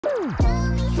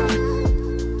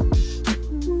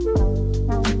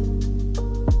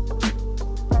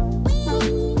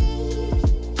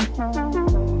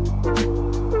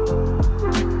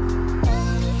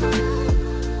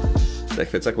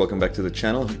Welcome back to the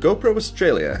channel. GoPro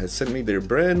Australia has sent me their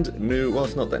brand new, well,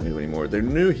 it's not that new anymore, their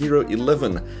new Hero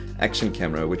 11 action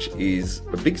camera, which is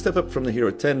a big step up from the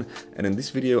Hero 10, and in this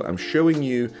video I'm showing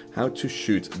you how to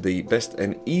shoot the best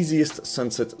and easiest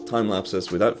sunset time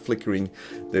lapses without flickering.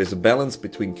 There's a balance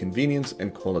between convenience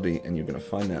and quality, and you're gonna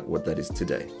find out what that is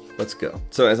today. Let's go.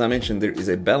 So as I mentioned, there is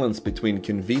a balance between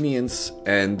convenience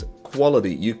and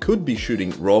quality. You could be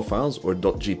shooting RAW files or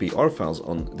 .gpr files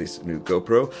on this new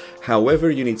GoPro.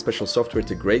 However, you need special software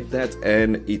to grade that,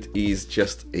 and it is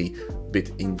just a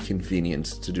bit inconvenient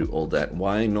to do all that.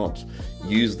 Why not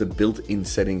use the built-in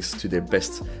settings to their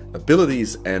best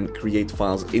abilities and create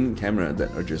files in camera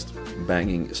that are just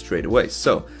banging straight away?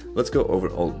 So let's go over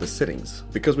all the settings.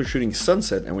 Because we're shooting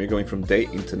sunset and we're going from day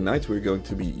into night, we're going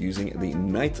to be using the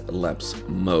night lapse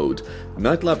mode.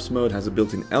 Night lapse mode has a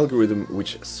built-in algorithm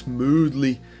which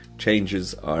smoothly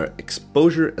changes our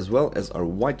exposure as well as our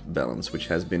white balance, which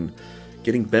has been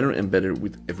getting better and better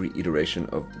with every iteration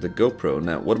of the GoPro.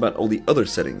 Now, what about all the other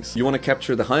settings? You want to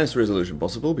capture the highest resolution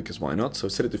possible, because why not? So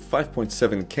set it to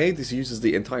 5.7K. This uses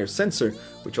the entire sensor,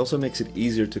 which also makes it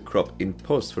easier to crop in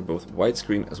post for both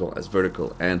widescreen as well as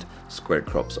vertical and square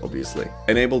crops, obviously.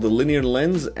 Enable the linear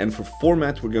lens, and for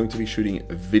format, we're going to be shooting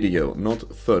video,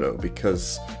 not photo,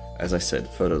 because as I said,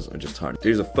 photos are just hard.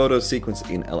 There's a photo sequence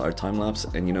in LR time-lapse,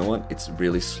 and you know what? It's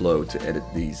really slow to edit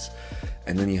these.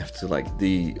 And then you have to like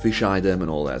fisheye them and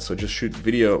all that. So just shoot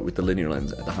video with the linear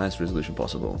lens at the highest resolution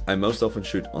possible. I most often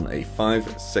shoot on a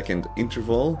 5-second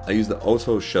interval. I use the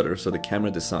auto shutter, so the camera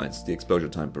decides the exposure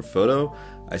time per photo.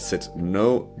 I set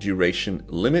no duration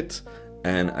limit,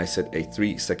 and I set a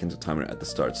 3-second timer at the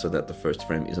start so that the first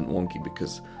frame isn't wonky,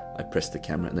 because I press the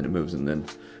camera and then it moves and then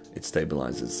it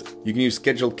stabilizes. You can use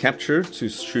scheduled capture to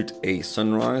shoot a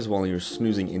sunrise while you're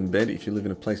snoozing in bed if you live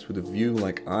in a place with a view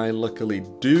like I luckily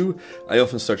do. I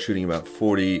often start shooting about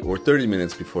 40 or 30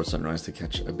 minutes before sunrise to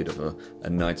catch a bit of a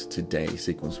night to day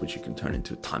sequence, which you can turn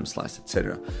into a time slice,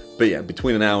 etc. But yeah,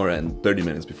 between an hour and 30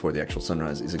 minutes before the actual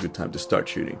sunrise is a good time to start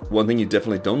shooting. One thing you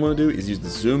definitely don't want to do is use the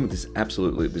zoom. This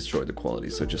absolutely destroys the quality,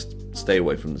 so just stay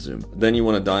away from the zoom. Then you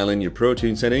want to dial in your Pro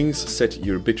Tune settings, set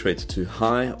your bitrate to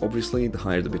high. Obviously, the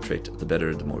higher the bitrate, the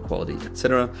better, the more quality,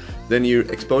 etc. Then your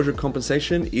exposure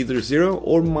compensation, either 0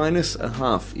 or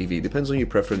 -0.5 EV, depends on your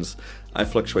preference. I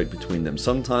fluctuate between them.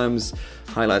 Sometimes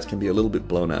highlights can be a little bit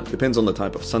blown out, depends on the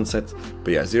type of sunset,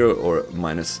 but yeah, 0 or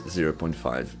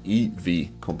 -0.5 EV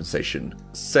compensation.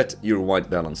 Set your white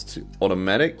balance to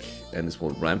automatic, and this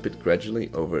will ramp it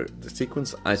gradually over the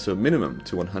sequence. ISO minimum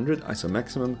to 100, ISO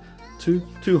maximum to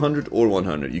 200 or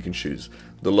 100, you can choose.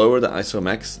 The lower the ISO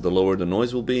max, the lower the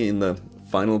noise will be in the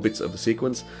final bits of the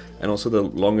sequence, and also the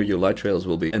longer your light trails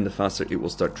will be, and the faster it will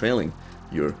start trailing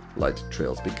your light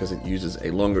trails, because it uses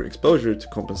a longer exposure to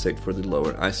compensate for the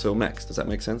lower ISO max. Does that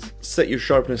make sense? Set your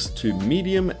sharpness to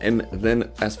medium, and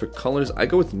then as for colors, I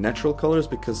go with natural colors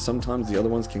because sometimes the other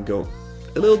ones can go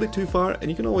a little bit too far, and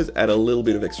you can always add a little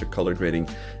bit of extra color grading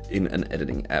in an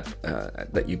editing app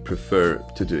that you prefer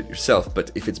to do it yourself.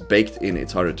 But if it's baked in,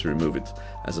 it's harder to remove it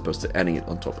as opposed to adding it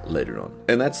on top later on.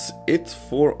 And that's it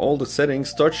for all the settings.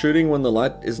 Start shooting when the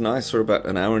light is nice, or about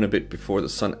an hour and a bit before the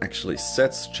sun actually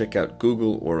sets. Check out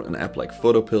Google or an app like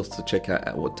PhotoPills to check out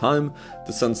at what time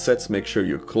the sun sets. Make sure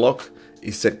your clock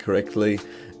is set correctly,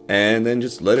 and then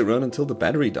just let it run until the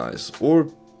battery dies, or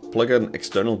plug an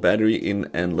external battery in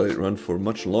and let it run for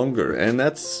much longer. And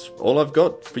that's all I've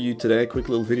got for you today. A quick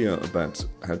little video about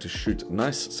how to shoot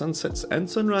nice sunsets and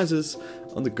sunrises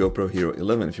on the GoPro Hero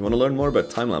 11. If you want to learn more about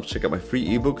time-lapse, check out my free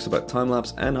ebooks about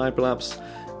time-lapse and hyperlapse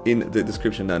in the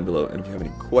description down below. And if you have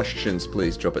any questions,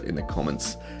 please drop it in the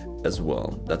comments as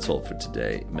well. That's all for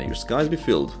today. May your skies be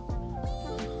filled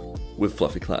with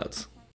fluffy clouds.